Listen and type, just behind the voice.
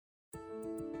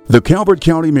The Calvert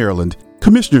County, Maryland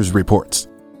Commissioners Reports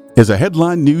is a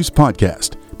headline news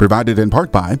podcast provided in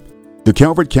part by the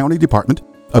Calvert County Department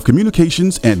of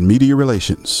Communications and Media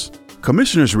Relations.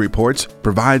 Commissioners Reports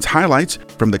provides highlights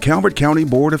from the Calvert County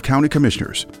Board of County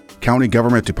Commissioners, county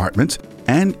government departments,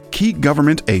 and key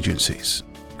government agencies.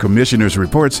 Commissioners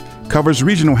Reports covers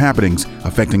regional happenings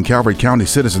affecting Calvert County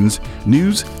citizens,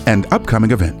 news, and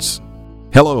upcoming events.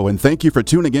 Hello, and thank you for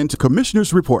tuning in to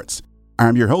Commissioners Reports.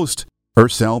 I'm your host,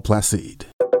 Ursel Placide.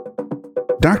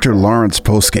 Dr. Lawrence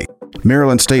Poski,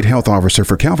 Maryland State Health Officer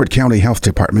for Calvert County Health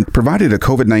Department, provided a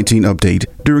COVID-19 update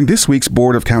during this week's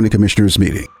Board of County Commissioners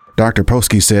meeting. Dr.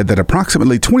 Poski said that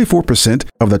approximately 24%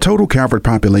 of the total Calvert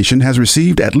population has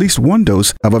received at least one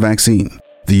dose of a vaccine.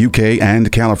 The UK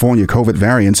and California COVID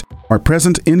variants are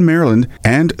present in Maryland,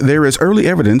 and there is early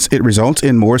evidence it results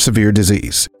in more severe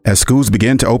disease. As schools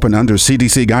begin to open under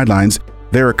CDC guidelines,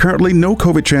 there are currently no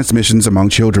COVID transmissions among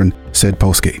children, said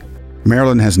Poski.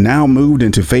 Maryland has now moved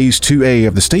into Phase 2A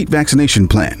of the state vaccination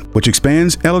plan, which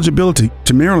expands eligibility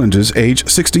to Marylanders age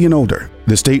 60 and older.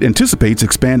 The state anticipates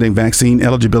expanding vaccine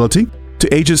eligibility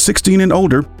to ages 16 and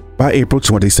older by April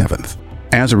 27th.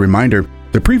 As a reminder,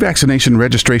 the pre-vaccination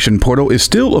registration portal is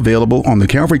still available on the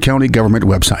Calvert County government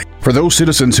website. For those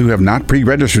citizens who have not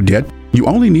pre-registered yet, you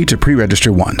only need to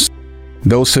pre-register once.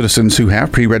 Those citizens who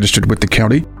have pre-registered with the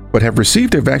county but have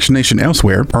received their vaccination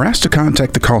elsewhere are asked to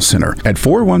contact the call center at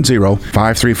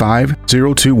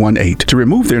 410-535-0218 to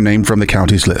remove their name from the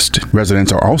county's list.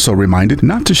 Residents are also reminded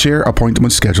not to share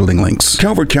appointment scheduling links.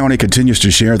 Calvert County continues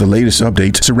to share the latest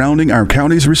updates surrounding our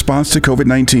county's response to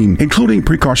COVID-19, including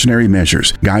precautionary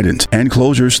measures, guidance, and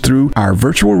closures through our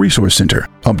virtual resource center.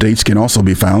 Updates can also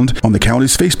be found on the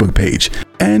county's Facebook page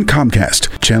and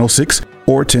Comcast, Channel 6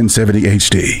 or 1070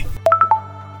 HD.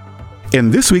 In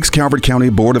this week's Calvert County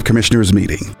Board of Commissioners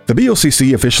meeting, the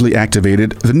BOCC officially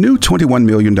activated the new $21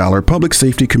 million Public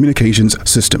Safety Communications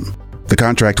System. The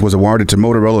contract was awarded to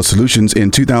Motorola Solutions in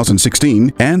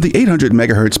 2016, and the 800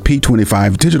 MHz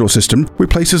P25 digital system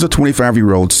replaces a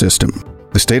 25-year-old system.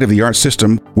 The state-of-the-art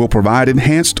system will provide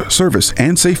enhanced service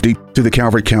and safety to the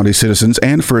Calvert County citizens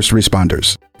and first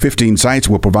responders. 15 sites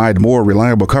will provide more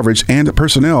reliable coverage, and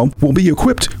personnel will be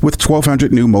equipped with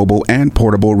 1,200 new mobile and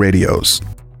portable radios.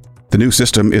 The new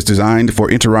system is designed for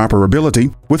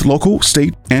interoperability with local,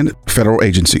 state, and federal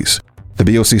agencies. The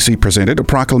BOCC presented a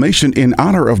proclamation in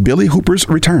honor of Billy Hooper's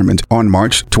retirement on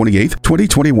March 28,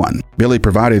 2021. Billy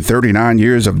provided 39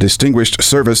 years of distinguished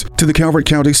service to the Calvert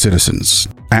County citizens.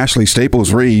 Ashley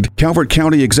Staples Reed, Calvert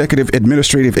County Executive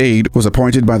Administrative Aide, was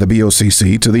appointed by the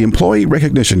BOCC to the Employee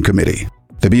Recognition Committee.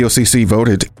 The BOCC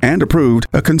voted and approved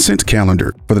a consent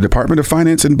calendar for the Department of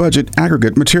Finance and Budget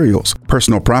aggregate materials,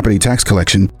 personal property tax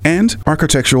collection, and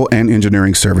architectural and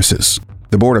engineering services.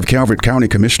 The Board of Calvert County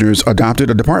Commissioners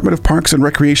adopted a Department of Parks and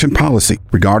Recreation policy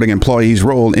regarding employees'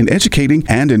 role in educating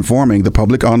and informing the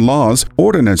public on laws,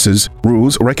 ordinances,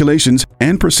 rules, regulations,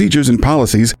 and procedures and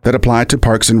policies that apply to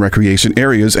parks and recreation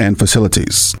areas and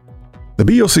facilities.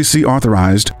 The BOCC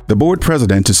authorized the board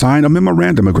president to sign a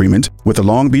memorandum agreement with the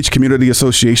Long Beach Community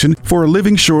Association for a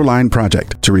living shoreline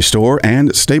project to restore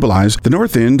and stabilize the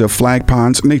north end of Flag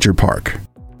Ponds Nature Park.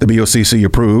 The BOCC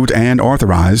approved and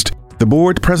authorized the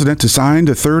board president to sign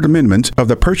the third amendment of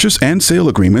the purchase and sale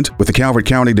agreement with the Calvert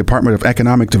County Department of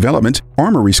Economic Development,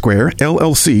 Armory Square,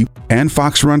 LLC, and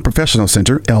Fox Run Professional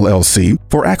Center, LLC,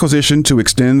 for acquisition to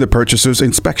extend the purchaser's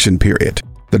inspection period.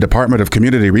 The Department of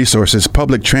Community Resources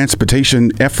Public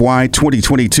Transportation FY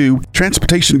 2022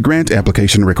 Transportation Grant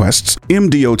Application Requests,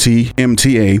 MDOT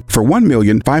MTA, for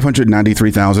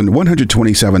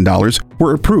 $1,593,127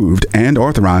 were approved and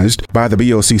authorized by the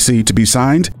BOCC to be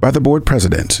signed by the board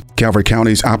president. Calvert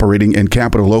County's operating and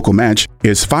capital local match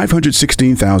is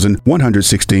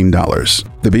 $516,116.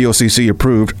 The BOCC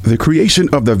approved the creation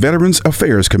of the Veterans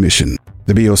Affairs Commission.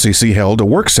 The BOCC held a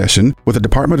work session with the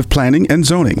Department of Planning and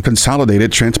Zoning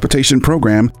Consolidated Transportation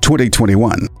Program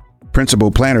 2021.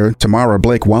 Principal Planner Tamara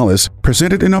Blake Wallace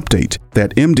presented an update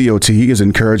that MDOT is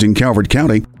encouraging Calvert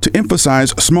County to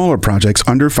emphasize smaller projects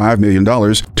under $5 million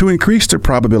to increase the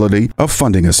probability of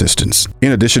funding assistance.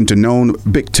 In addition to known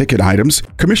big-ticket items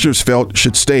commissioners felt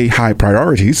should stay high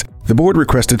priorities, the board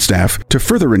requested staff to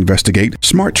further investigate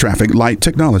smart traffic light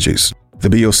technologies. The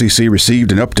BOCC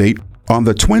received an update on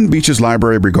the Twin Beaches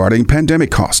Library regarding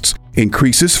pandemic costs,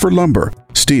 increases for lumber,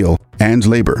 steel, and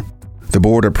labor. The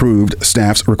board approved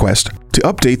staff's request to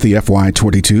update the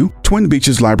FY22 Twin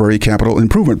Beaches Library Capital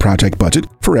Improvement Project budget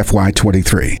for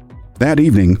FY23. That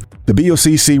evening, the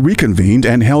BOCC reconvened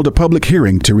and held a public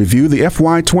hearing to review the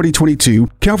FY 2022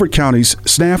 Calvert County's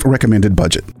staff recommended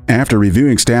budget. After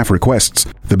reviewing staff requests,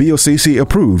 the BOCC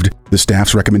approved the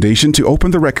staff's recommendation to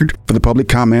open the record for the public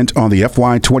comment on the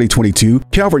FY 2022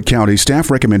 Calvert County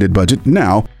staff recommended budget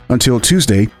now until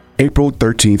Tuesday, April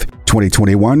 13th,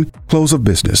 2021, close of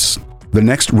business. The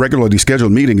next regularly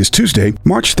scheduled meeting is Tuesday,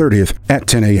 March 30th at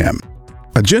 10 a.m.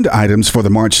 Agenda items for the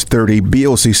March 30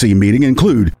 BOCC meeting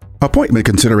include appointment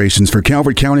considerations for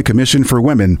Calvert County Commission for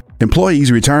Women,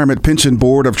 Employees Retirement Pension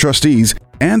Board of Trustees,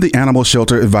 and the Animal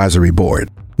Shelter Advisory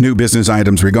Board. New business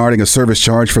items regarding a service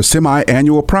charge for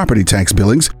semi-annual property tax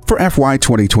billings for FY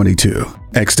 2022.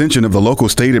 Extension of the local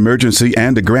state emergency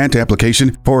and a grant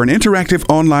application for an interactive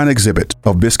online exhibit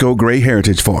of Biscoe Gray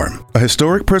Heritage Farm. A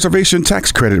historic preservation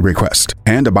tax credit request.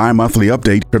 And a bi-monthly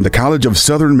update from the College of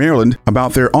Southern Maryland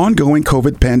about their ongoing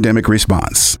COVID pandemic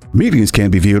response. Meetings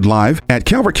can be viewed live at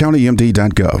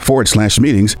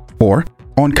calvertcountymd.gov/meetings or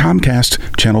on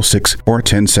Comcast Channel 6 or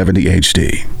 1070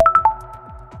 HD.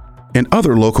 In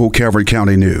other local Calvert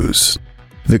County news,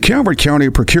 the Calvert County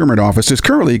Procurement Office is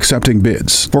currently accepting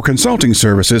bids for consulting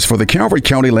services for the Calvert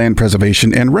County Land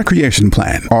Preservation and Recreation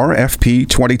Plan, RFP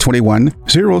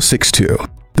 2021-062,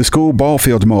 the School Ball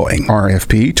Field Mowing,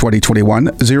 RFP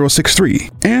 2021-063,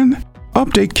 and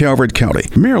Update Calvert County,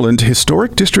 Maryland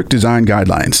Historic District Design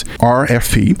Guidelines,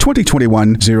 RFP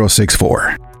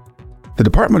 2021-064. The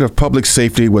Department of Public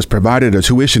Safety was provided a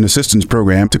tuition assistance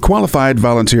program to qualified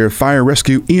volunteer fire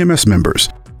rescue EMS members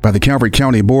by the Calvert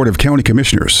County Board of County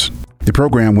Commissioners. The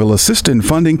program will assist in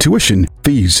funding tuition,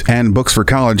 fees, and books for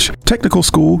college, technical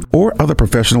school, or other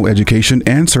professional education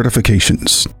and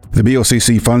certifications. The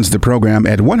BOCC funds the program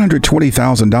at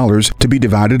 $120,000 to be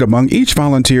divided among each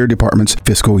volunteer department's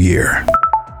fiscal year.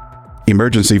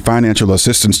 Emergency financial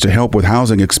assistance to help with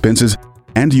housing expenses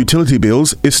and utility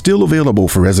bills is still available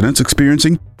for residents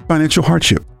experiencing financial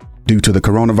hardship due to the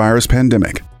coronavirus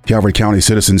pandemic. Calvert County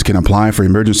citizens can apply for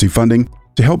emergency funding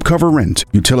to help cover rent,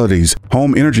 utilities,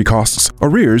 home energy costs,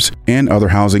 arrears, and other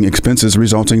housing expenses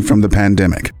resulting from the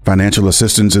pandemic. Financial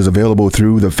assistance is available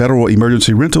through the Federal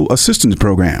Emergency Rental Assistance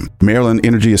Program, Maryland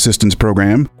Energy Assistance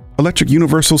Program, Electric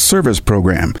Universal Service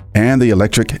Program, and the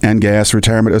Electric and Gas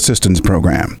Retirement Assistance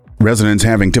Program. Residents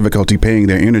having difficulty paying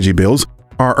their energy bills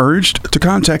are urged to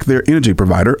contact their energy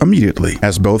provider immediately,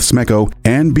 as both SMECO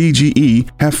and BGE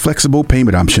have flexible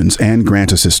payment options and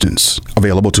grant assistance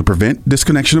available to prevent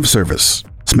disconnection of service.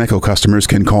 SMECO customers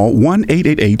can call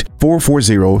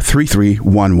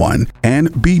 1-888-440-3311, and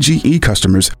BGE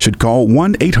customers should call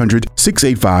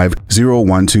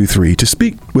 1-800-685-0123 to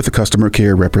speak with a customer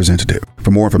care representative.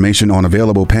 For more information on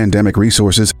available pandemic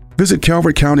resources, visit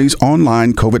Calvert County's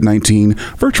online COVID-19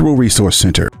 Virtual Resource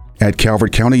Center at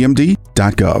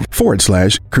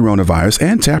calvertcountymd.gov/coronavirus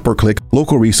and tap or click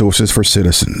local resources for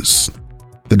citizens.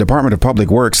 The Department of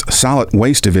Public Works Solid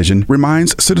Waste Division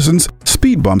reminds citizens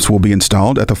speed bumps will be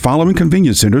installed at the following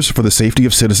convenience centers for the safety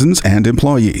of citizens and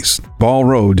employees. Ball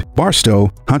Road, Barstow,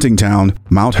 Huntingtown,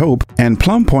 Mount Hope, and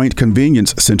Plum Point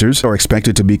convenience centers are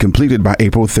expected to be completed by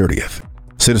April 30th.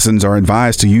 Citizens are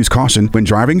advised to use caution when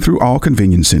driving through all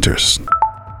convenience centers.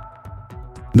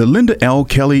 The Linda L.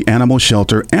 Kelly Animal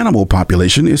Shelter animal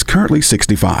population is currently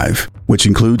 65, which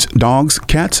includes dogs,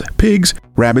 cats, pigs,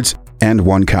 rabbits, and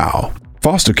 1 cow.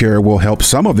 Foster care will help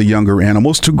some of the younger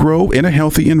animals to grow in a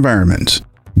healthy environment.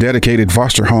 Dedicated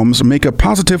foster homes make a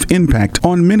positive impact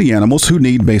on many animals who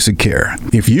need basic care.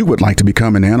 If you would like to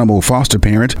become an animal foster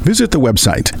parent, visit the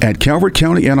website at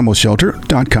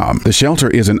calvertcountyanimalshelter.com. The shelter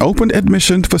is an open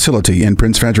admission facility in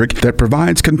Prince Frederick that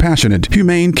provides compassionate,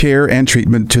 humane care and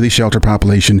treatment to the shelter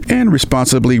population and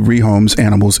responsibly rehomes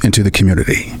animals into the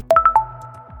community.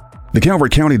 The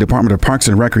Calvert County Department of Parks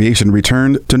and Recreation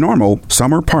returned to normal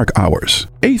summer park hours,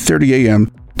 8:30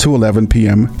 a.m. to 11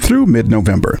 p.m. through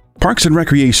mid-November. Parks and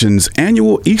Recreation's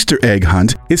annual Easter egg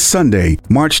hunt is Sunday,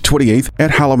 March 28th at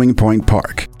Halloween Point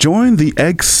Park. Join the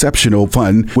exceptional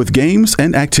fun with games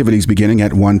and activities beginning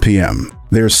at 1 p.m.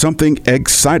 There's something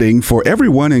exciting for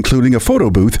everyone, including a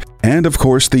photo booth and, of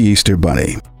course, the Easter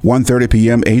Bunny. 1:30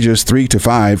 p.m. ages 3 to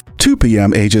 5, 2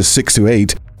 p.m. ages 6 to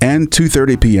 8, and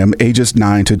 2:30 p.m. ages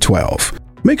 9 to 12.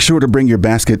 Make sure to bring your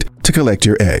basket to collect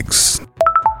your eggs.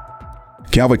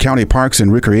 Calvert County Parks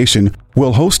and Recreation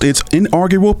will host its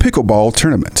inaugural pickleball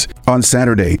tournament on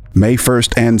Saturday, May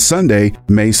 1st and Sunday,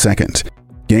 May 2nd.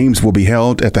 Games will be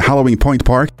held at the Halloween Point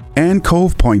Park and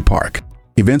Cove Point Park.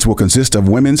 Events will consist of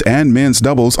women's and men's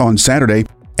doubles on Saturday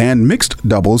and mixed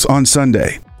doubles on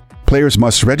Sunday. Players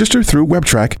must register through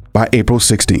WebTrack by April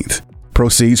 16th.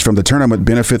 Proceeds from the tournament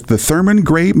benefit the Thurman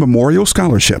Gray Memorial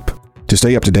Scholarship. To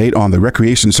stay up to date on the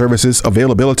recreation services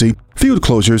availability, field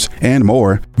closures, and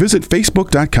more, visit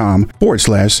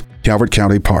facebook.com/Calvert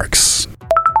County Parks.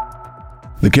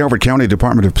 The Calvert County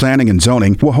Department of Planning and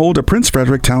Zoning will hold a Prince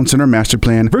Frederick Town Center Master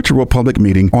Plan virtual public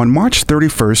meeting on March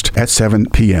 31st at 7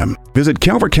 p.m. Visit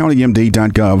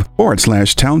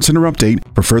calvertcountymd.gov/Town Center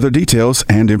Update for further details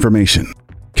and information.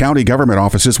 County government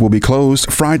offices will be closed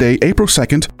Friday, April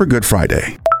 2nd for Good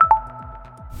Friday.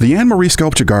 The Anne Marie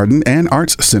Sculpture Garden and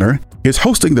Arts Center is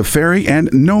hosting the Fairy and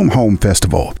Gnome Home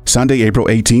Festival, Sunday, April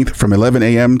 18th from 11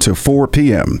 a.m. to 4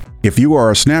 p.m. If you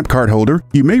are a SNAP card holder,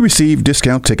 you may receive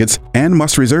discount tickets and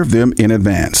must reserve them in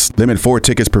advance. Limit 4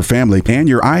 tickets per family, and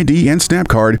your ID and SNAP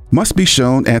card must be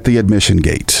shown at the admission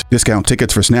gate. Discount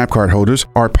tickets for SNAP card holders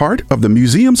are part of the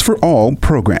Museums for All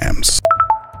programs.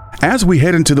 As we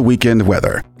head into the weekend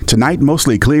weather, tonight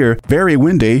mostly clear, very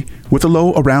windy, with a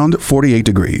low around 48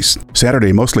 degrees.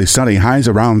 Saturday mostly sunny, highs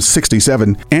around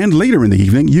 67, and later in the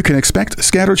evening you can expect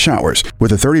scattered showers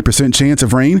with a 30% chance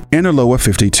of rain and a low of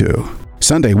 52.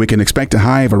 Sunday we can expect a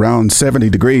high of around 70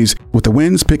 degrees with the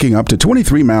winds picking up to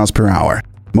 23 miles per hour.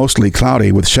 Mostly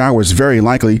cloudy with showers very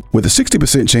likely with a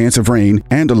 60% chance of rain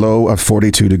and a low of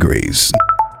 42 degrees.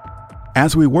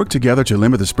 As we work together to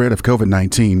limit the spread of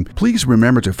COVID-19, please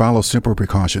remember to follow simple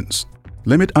precautions.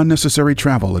 Limit unnecessary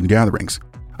travel and gatherings.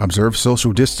 Observe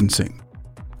social distancing.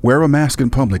 Wear a mask in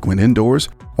public when indoors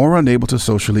or unable to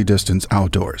socially distance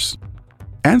outdoors.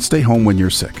 And stay home when you're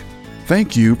sick.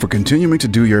 Thank you for continuing to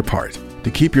do your part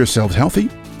to keep yourselves healthy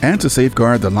and to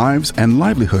safeguard the lives and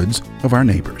livelihoods of our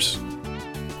neighbors.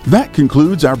 That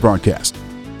concludes our broadcast.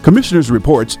 Commissioner's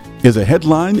Reports is a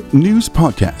headline news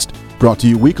podcast brought to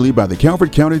you weekly by the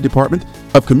Calvert County Department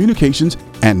of Communications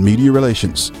and Media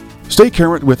Relations. Stay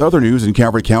current with other news in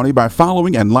Calvert County by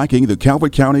following and liking the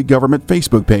Calvert County Government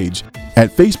Facebook page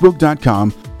at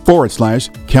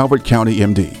facebook.com/Calvert County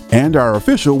MD and our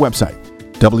official website,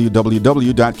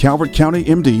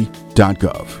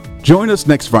 www.calvertcountymd.gov. Join us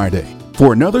next Friday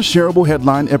for another shareable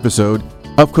headline episode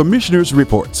of Commissioner's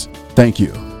Reports. Thank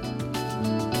you.